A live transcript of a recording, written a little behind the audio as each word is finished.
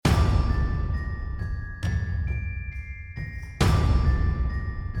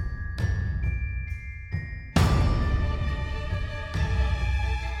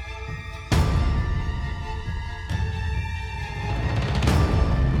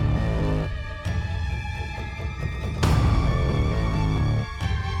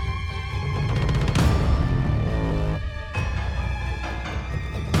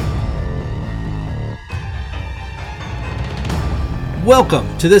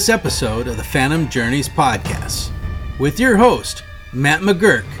Welcome to this episode of the Phantom Journeys podcast with your host, Matt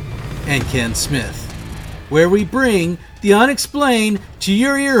McGurk and Ken Smith, where we bring the unexplained to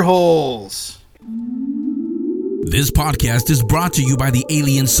your ear holes. This podcast is brought to you by the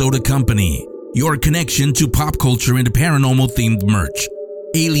Alien Soda Company, your connection to pop culture and paranormal themed merch.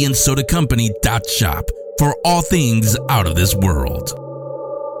 AlienSodaCompany.shop for all things out of this world.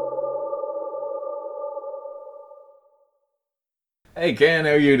 Hey Ken,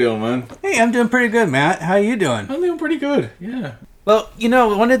 how you doing, man? Hey, I'm doing pretty good, Matt. How you doing? I'm doing pretty good, yeah. Well, you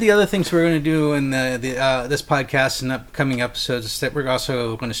know, one of the other things we're going to do in this podcast and upcoming episodes is that we're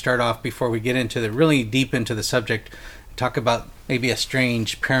also going to start off, before we get into the really deep into the subject, talk about maybe a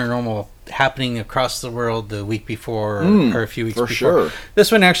strange paranormal happening across the world the week before or a few weeks before. For sure.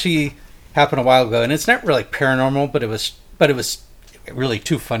 This one actually happened a while ago, and it's not really paranormal, but it was really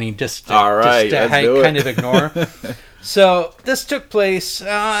too funny just to kind of ignore. So this took place,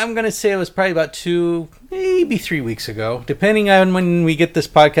 I'm going to say it was probably about 2, maybe 3 weeks ago. Depending on when we get this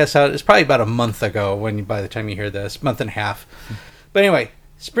podcast out, it's probably about a month ago by the time you hear this, month and a half. But anyway,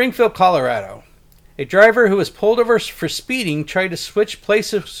 Springfield, Colorado. A driver who was pulled over for speeding tried to switch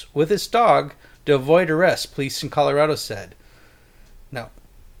places with his dog to avoid arrest, police in Colorado said. Now,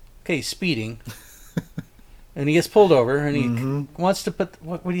 okay, he's speeding. And he gets pulled over, and he wants to put...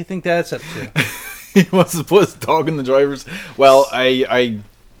 What do you think that's up to? He wants to put his dog in the driver's... Well, I'm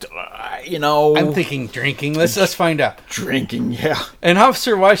thinking drinking. Let's find out. Drinking, yeah. An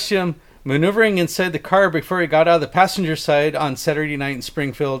officer watched him maneuvering inside the car before he got out of the passenger side on Saturday night in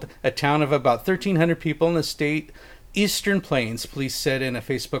Springfield, a town of about 1,300 people in the state Eastern Plains, police said in a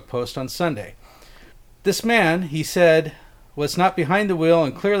Facebook post on Sunday. This man, he said, was not behind the wheel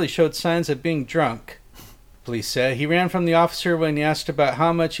and clearly showed signs of being drunk. Police said he ran from the officer when he asked about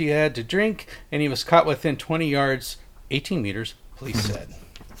how much he had to drink, and he was caught within 20 yards, 18 meters, police said.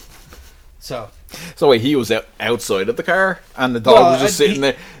 So wait, he was outside of the car, and the dog was just sitting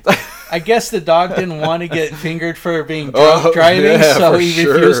there. I guess the dog didn't want to get fingered for being drunk driving, so he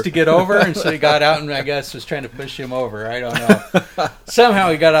refused to get over, and so he got out and I guess was trying to push him over. I don't know. Somehow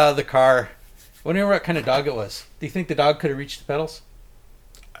he got out of the car. I wonder what kind of dog it was. Do you think the dog could have reached the pedals?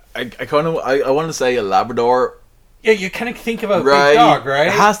 I want to say a Labrador. Yeah, you kind of think about a big dog, right?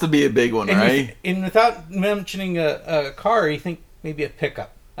 It has to be a big one, right? And without mentioning a car, you think maybe a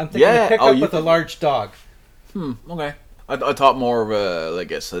pickup. I'm thinking a pickup with a large dog. Okay. I thought more of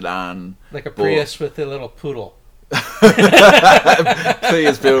a sedan. Like a Prius with a little poodle.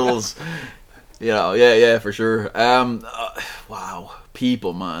 Prius poodles. Yeah, for sure. Wow.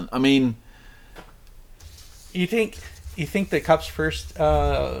 People, man. I mean... You think the cop's first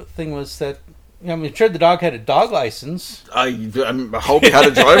thing was that... I'm sure the dog had a dog license. I hope he had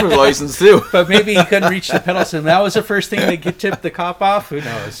a driver's license too. But maybe he couldn't reach the pedals, and that was the first thing that tipped the cop off. Who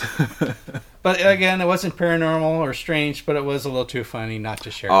knows? But again, it wasn't paranormal or strange, but it was a little too funny not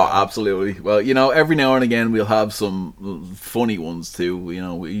to share. Oh, absolutely. Well, every now and again we'll have some funny ones too.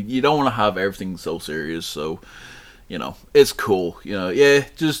 You don't want to have everything so serious, so it's cool.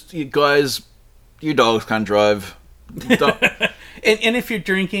 Just you guys, your dogs can't drive. And if you're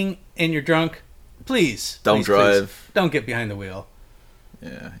drinking and you're drunk, please don't drive. Please, don't get behind the wheel.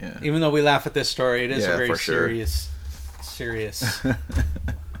 Yeah. Even though we laugh at this story, it is a very serious.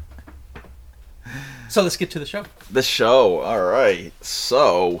 So let's get to the show. The show. All right.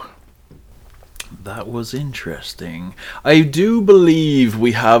 So that was interesting. I do believe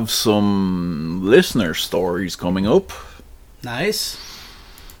we have some listener stories coming up. Nice.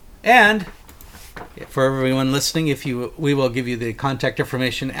 And for everyone listening, we will give you the contact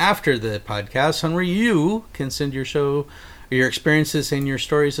information after the podcast on where you can send your show, your experiences, and your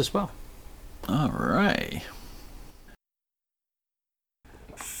stories as well. All right.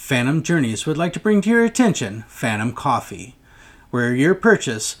 Phantom Journeys would like to bring to your attention Phantom Coffee, where your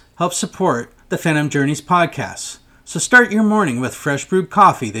purchase helps support the Phantom Journeys podcast. So start your morning with fresh brewed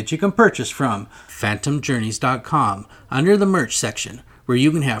coffee that you can purchase from phantomjourneys.com under the merch section, where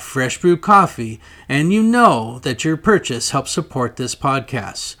you can have fresh brewed coffee, and you know that your purchase helps support this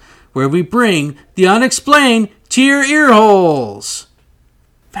podcast, where we bring the unexplained to your ear holes.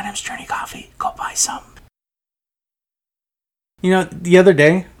 Phantom's Journey Coffee. Go buy some. The other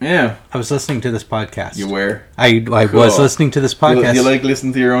day, I was listening to this podcast. You were? I was listening to this podcast. You like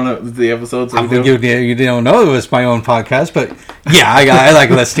listening to your own the episodes? You don't know it was my own podcast, but yeah, I like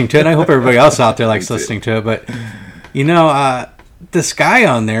listening to it. And I hope everybody else out there likes listening to it. But this guy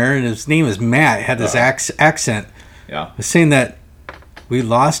on there, and his name is Matt, had this accent. Yeah, was saying that we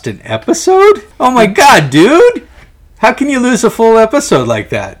lost an episode. Oh my god, dude! How can you lose a full episode like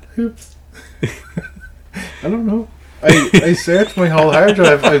that? Oops. I don't know. I searched my whole hard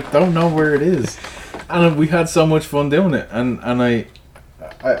drive. I don't know where it is, and we had so much fun doing it. And I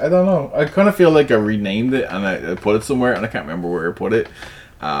don't know. I kind of feel like I renamed it and I put it somewhere, and I can't remember where I put it.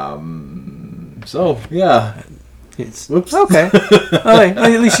 So yeah. Whoops. Okay. Well,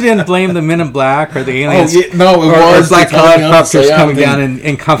 at least you didn't blame the Men in Black or the aliens. Oh, yeah, no, it was Black helicopters coming down thing.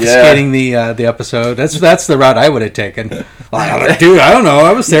 and confiscating the episode. That's the route I would have taken. Like, dude, I don't know.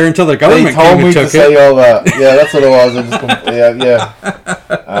 I was there until the government They told came me and to took say it. all that. Yeah, that's what it was. I just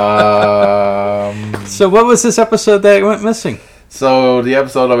yeah. So what was this episode that went missing? So the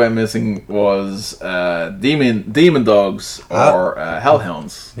episode I went missing was demon dogs or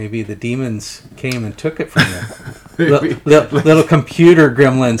hellhounds. Maybe the demons came and took it from you. Little computer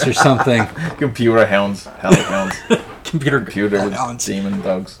gremlins or something. Computer hounds, hellhounds, Computer hounds, demon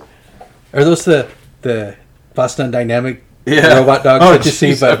dogs. Are those the Boston Dynamic robot dogs that you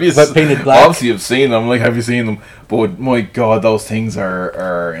see, but painted black? Obviously, you've seen them. Like, have you seen them? But my God, those things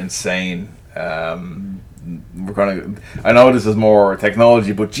are insane. I know this is more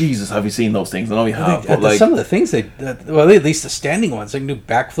technology, but Jesus, have you seen those things? I know you have. But like some of the things at least the standing ones, they can do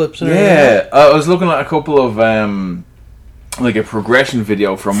backflips. And yeah, I was looking at a couple of like a progression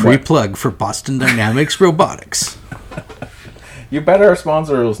video from free plug for Boston Dynamics Robotics. You better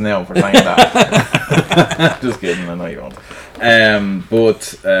sponsor us now for saying that. Just kidding, I know you won't.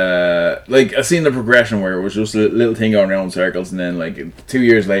 But like I seen the progression where it was just a little thing going around in circles, and then like 2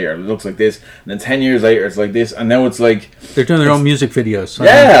 years later it looks like this, and then 10 years later it's like this, and now it's like they're doing their own music videos. For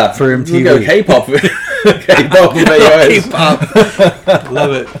MTV. We got K-pop, K-pop K-pop.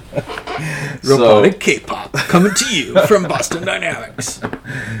 Love it. Robotic K-pop coming to you from Boston Dynamics.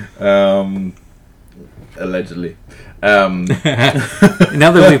 Allegedly. Now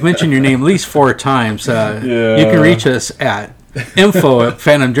that we've mentioned your name at least 4 times, you can reach us at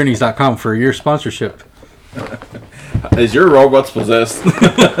info@phantomjourneys.com for your sponsorship. Is your robots possessed?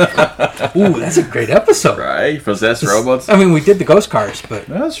 Ooh, that's a great episode. Right? Possessed robots? I mean, we did the ghost cars, but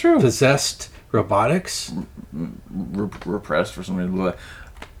that's true. Possessed robotics? Repressed for some reason.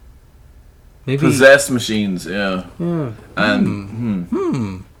 Maybe possessed machines, yeah.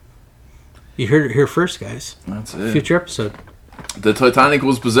 And you heard it here first, guys. That's it. Future episode. The Titanic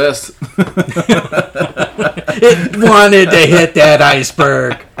was possessed. It wanted to hit that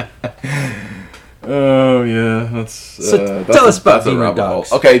iceberg. Oh yeah, tell us about demon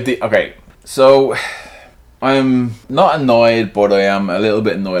dogs. Okay. So I'm not annoyed, but I am a little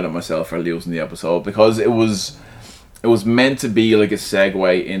bit annoyed at myself for losing the episode because it was meant to be like a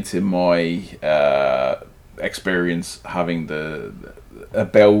segue into my experience having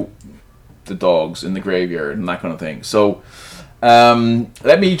about the dogs in the graveyard and that kind of thing. So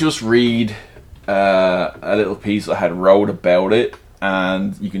let me just read a little piece I had wrote about it,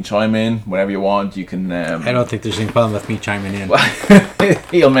 and you can chime in whenever you want. You can I don't think there's any problem with me chiming in.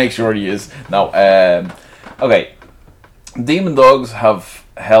 He'll make sure he is. No. Okay. Demon dogs have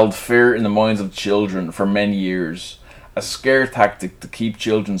held fear in the minds of children for many years, a scare tactic to keep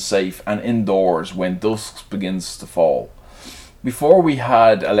children safe and indoors when dusk begins to fall. Before we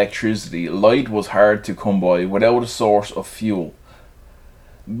had electricity, light was hard to come by without a source of fuel.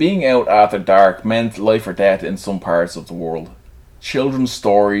 Being out after dark meant life or death in some parts of the world. Children's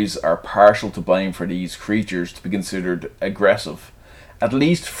stories are partial to blame for these creatures to be considered aggressive, at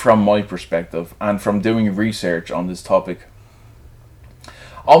least from my perspective and from doing research on this topic.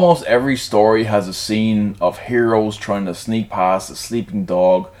 Almost every story has a scene of heroes trying to sneak past a sleeping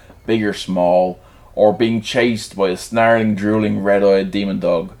dog, big or small, or being chased by a snarling, drooling, red-eyed demon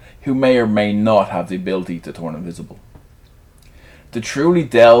dog who may or may not have the ability to turn invisible. To truly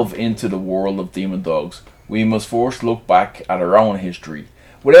delve into the world of demon dogs, we must first look back at our own history,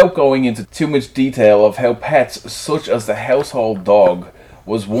 without going into too much detail of how pets such as the household dog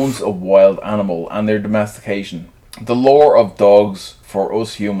was once a wild animal and their domestication. The lore of dogs for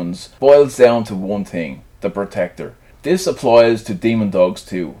us humans boils down to one thing: the protector. This applies to demon dogs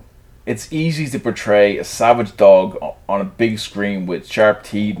too. It's easy to portray a savage dog on a big screen with sharp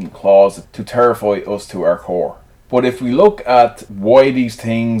teeth and claws to terrify us to our core. But if we look at why these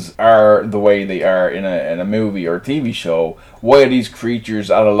things are the way they are in a movie or a TV show, why are these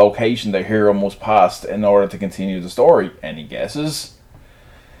creatures at a location the hero must pass in order to continue the story? Any guesses?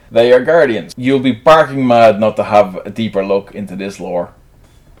 They are guardians. You'll be barking mad not to have a deeper look into this lore.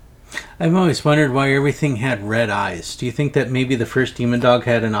 I've always wondered why everything had red eyes. Do you think that maybe the first demon dog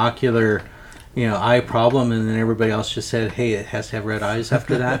had an ocular, eye problem, and then everybody else just said, "Hey, it has to have red eyes"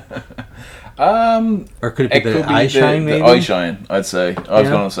 after that? Or could it be the eye shine? Maybe the eye shine. I'd say. I was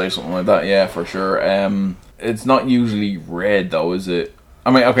going to say something like that. Yeah, for sure. It's not usually red though, is it?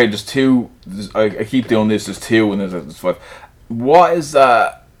 I mean, okay, there's two. I keep doing this. There's two, and there's five. What is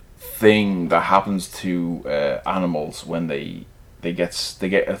that thing that happens to animals when they get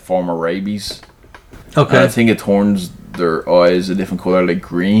a form of rabies? Okay. And I think it turns their eyes a different color, like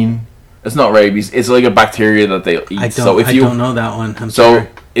green. It's not rabies. It's like a bacteria that they eat. I don't know that one. I'm sorry.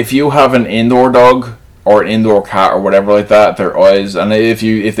 If you have an indoor dog or an indoor cat or whatever like that, their eyes, and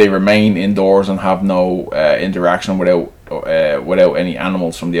if they remain indoors and have no interaction without any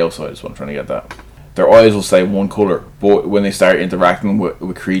animals from the outside, is what I'm trying to get at. Their eyes will stay one color, but when they start interacting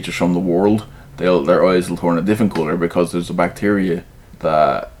with creatures from the world, their eyes will turn a different color because there's a bacteria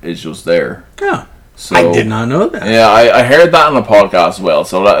that is just there. Yeah. So, I did not know that. Yeah, I heard that on a podcast as well.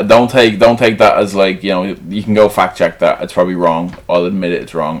 So don't take that as like, you know, you can go fact check that. It's probably wrong. I'll admit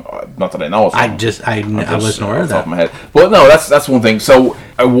it's wrong. Not that I know it's wrong. I wasn't aware of that. Off my head. But no, that's one thing. So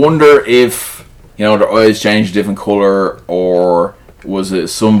I wonder if, you know, their eyes changed a different color, or was it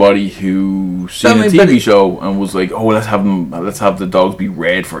somebody who seen a TV show and was like, oh, let's have the dogs be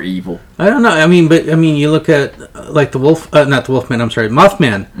red for evil. I don't know. I mean, you look at like the wolf, not the Wolfman. I'm sorry,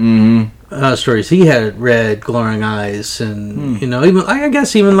 Mothman. Mm-hmm. Stories. He had red glowing eyes, and you know, even I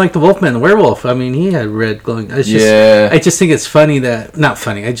guess even like the Wolfman, the werewolf. I mean, he had red glowing. I just think it's funny that not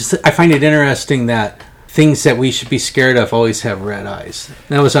funny. I find it interesting that things that we should be scared of always have red eyes.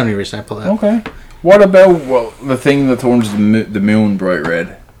 That was the only reason I pulled that. Okay. What about the thing that turns the moon bright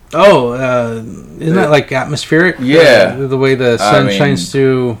red? Oh, isn't that like atmospheric? Yeah, the way the sun shines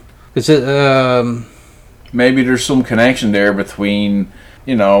through. Is it? Maybe there's some connection there between,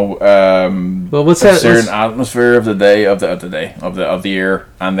 you know, well, what's that? Certain atmosphere of the year,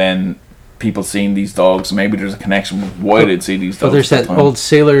 and then people seeing these dogs. Maybe there's a connection with why they'd see these dogs. Oh, there's that old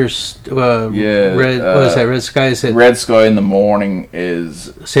sailor's red. What is that? Red sky. Is it? Red sky in the morning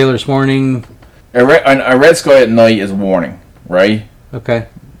is sailor's morning. A red sky at night is warning, right? Okay.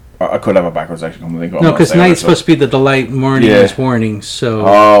 I could have it backwards actually. No, because night's supposed to be the delight, morning is warning. So.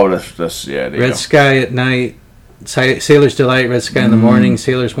 That's yeah. Red sky at night. Sailor's delight, red sky in the morning,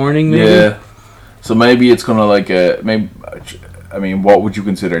 sailor's morning, maybe? Yeah. So maybe it's kind of like I mean, what would you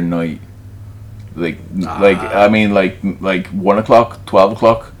consider night? Like 1 o'clock, 12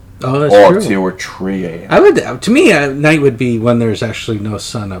 o'clock? Oh, that's or true. 2 or 3 a.m. To me, night would be when there's actually no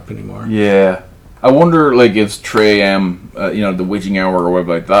sun up anymore. Yeah. I wonder, like, it's 3 a.m., you know, the witching hour or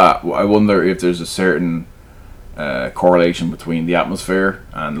whatever like that. I wonder if there's a certain correlation between the atmosphere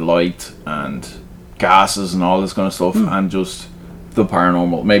and light and gases and all this kind of stuff and just the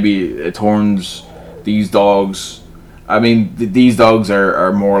paranormal. Maybe it turns these dogs. I mean, these dogs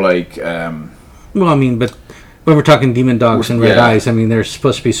are more like. Well, I mean, but when we're talking demon dogs and red eyes, I mean, they're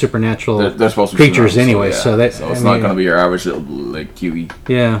supposed to be supernatural. They're supposed to be creatures anyway. So it's not going to be your average little like cutie.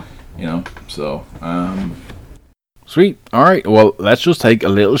 Yeah. You know. So. Sweet. All right. Well, let's just take a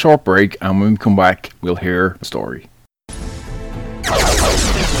little short break, and when we come back, we'll hear the story.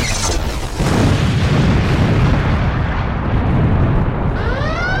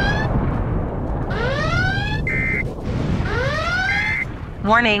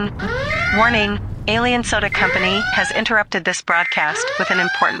 Warning. Warning. Alien Soda Company has interrupted this broadcast with an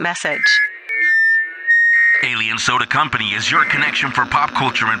important message. Alien Soda Company is your connection for pop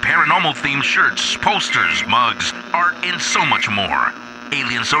culture and paranormal themed shirts, posters, mugs, art, and so much more.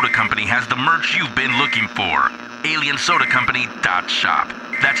 Alien Soda Company has the merch you've been looking for. AlienSodaCompany.shop.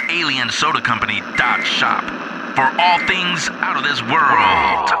 That's AlienSodaCompany.shop. For all things out of this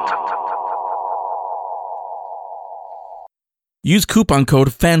world. Use coupon code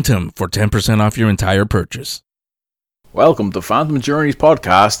PHANTOM for 10% off your entire purchase. Welcome to Phantom Journeys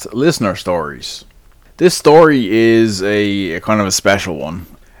Podcast Listener Stories. This story is a kind of a special one.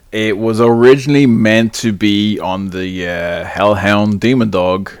 It was originally meant to be on the Hellhound Demon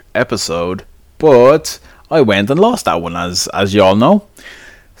Dog episode, but I went and lost that one, as you all know.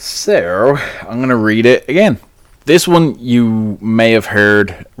 So, I'm going to read it again. This one you may have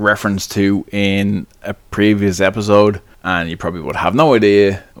heard reference to in a previous episode, and you probably would have no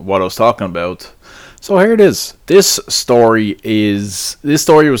idea what I was talking about. So here it is. This story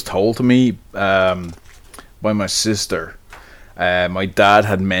was told to me by my sister. My dad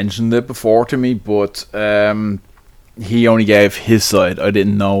had mentioned it before to me, but he only gave his side. I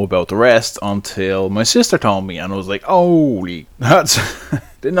didn't know about the rest until my sister told me, and I was like, holy, that's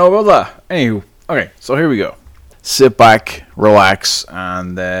didn't know about that. Anywho, okay, so here we go. Sit back, relax,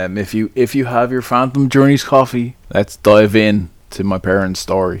 and if you have your Phantom Journeys coffee, let's dive in to my parents'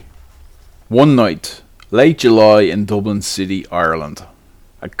 story. One night, late July in Dublin City, Ireland.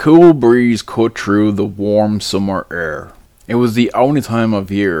 A cool breeze cut through the warm summer air. It was the only time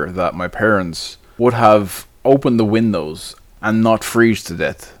of year that my parents would have opened the windows and not freeze to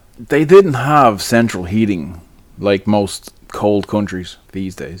death. They didn't have central heating like most cold countries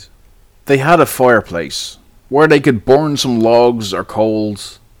these days. They had a fireplace where they could burn some logs or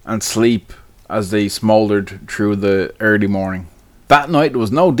coals and sleep as they smouldered through the early morning. That night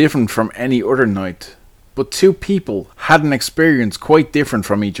was no different from any other night, but two people had an experience quite different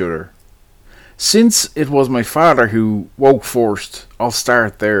from each other. Since it was my father who woke first, I'll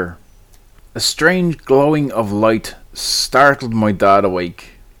start there. A strange glowing of light startled my dad awake.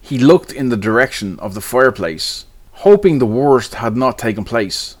 He looked in the direction of the fireplace, hoping the worst had not taken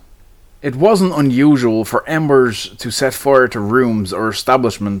place. It wasn't unusual for embers to set fire to rooms or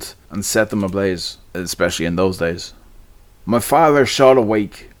establishment and set them ablaze, especially in those days. My father shot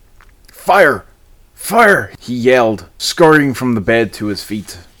awake. "Fire! Fire!" he yelled, scurrying from the bed to his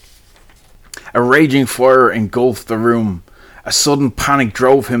feet. A raging fire engulfed the room. A sudden panic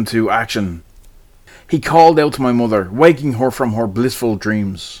drove him to action. He called out to my mother, waking her from her blissful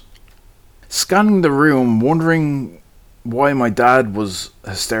dreams. Scanning the room, wondering why my dad was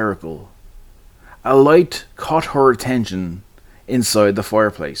hysterical, a light caught her attention inside the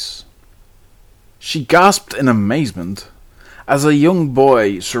fireplace. She gasped in amazement as a young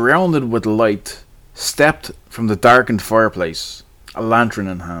boy, surrounded with light, stepped from the darkened fireplace, a lantern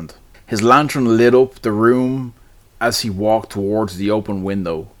in hand. His lantern lit up the room as he walked towards the open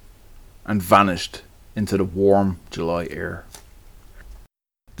window and vanished into the warm July air.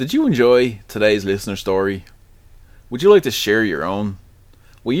 Did you enjoy today's listener story? Would you like to share your own?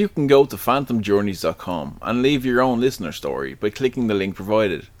 Well, you can go to phantomjourneys.com and leave your own listener story by clicking the link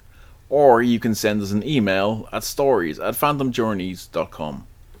provided. Or you can send us an email at stories@phantomjourneys.com.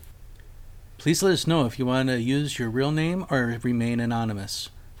 Please let us know if you want to use your real name or remain anonymous.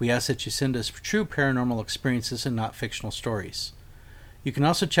 We ask that you send us true paranormal experiences and not fictional stories. You can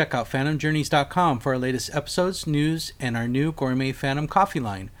also check out phantomjourneys.com for our latest episodes, news, and our new gourmet Phantom coffee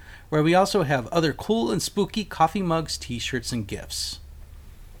line, where we also have other cool and spooky coffee mugs, t-shirts, and gifts.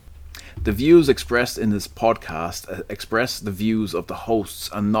 The views expressed in this podcast express the views of the hosts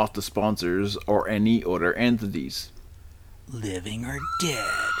and not the sponsors or any other entities. Living or dead.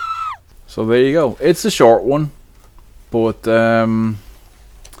 So there you go. It's a short one, but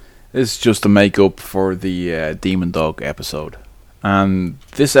it's just to make up for the Demon Dog episode. And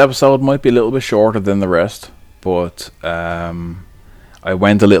this episode might be a little bit shorter than the rest, but I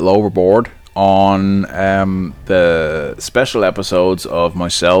went a little overboard on the special episodes of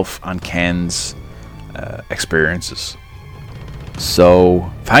myself and Ken's experiences.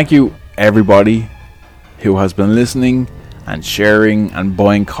 So thank you everybody who has been listening and sharing and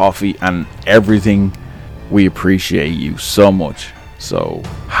buying coffee and everything. We appreciate you so much. So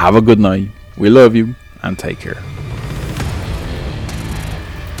have a good night. We love you and take care.